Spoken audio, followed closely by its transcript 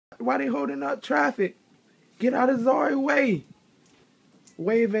Why they holding up traffic? Get out of Zari way.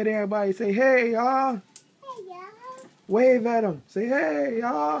 Wave at everybody. Say, hey, y'all. Hey, y'all. Wave at them. Say, hey,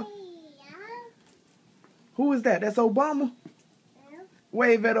 y'all. Hey, y'all. Who is that? That's Obama? No.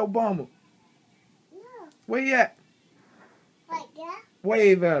 Wave at Obama. No. Where you at? Right there.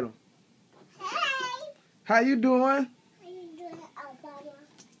 Wave at him. Hey. How you doing? How you doing, Obama?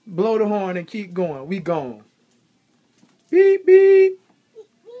 Blow the horn and keep going. We gone. Beep, beep.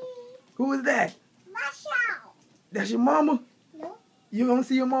 Who is that? Marshall. That's your mama? No. You gonna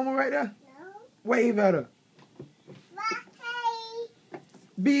see your mama right there? No. Wave at her. Hey.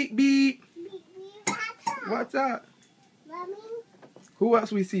 Beep, beep. What's What's up? Mommy? Who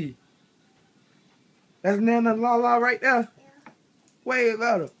else we see? That's Nana Lala right there. Yeah. Wave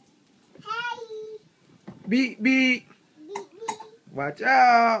at her. Hey. Beep, beep. Beep, beep. Watch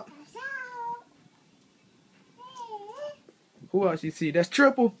out. What's up? Hey. Who else you see? That's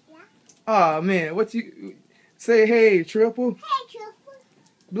Triple? Yeah. Oh man, what you say? Hey, Triple. Hey, Triple.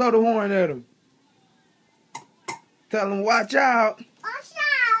 Blow the horn at him. Tell him watch out. What's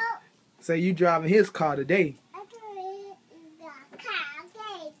up? Say you driving his car today. I put the car,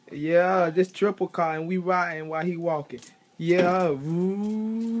 okay. Yeah, this Triple car and we riding while he walking. Yeah.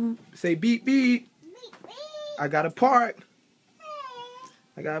 Woo. Say beep beep. Beep, beep. I gotta park. Hey.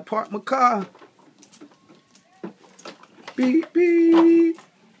 I gotta park my car. Beep beep.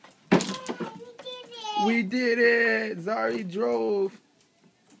 We did it. Zari drove.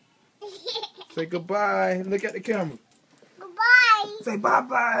 Say goodbye. Look at the camera. Goodbye. Say bye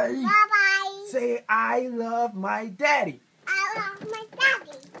bye. Bye-bye. Say I love my daddy. I love my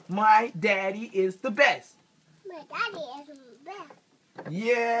daddy. My daddy is the best. My daddy is the best.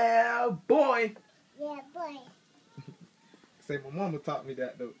 Yeah, boy. Yeah, boy. Say my mama taught me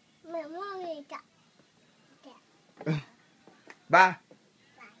that though. My mommy got that. Bye.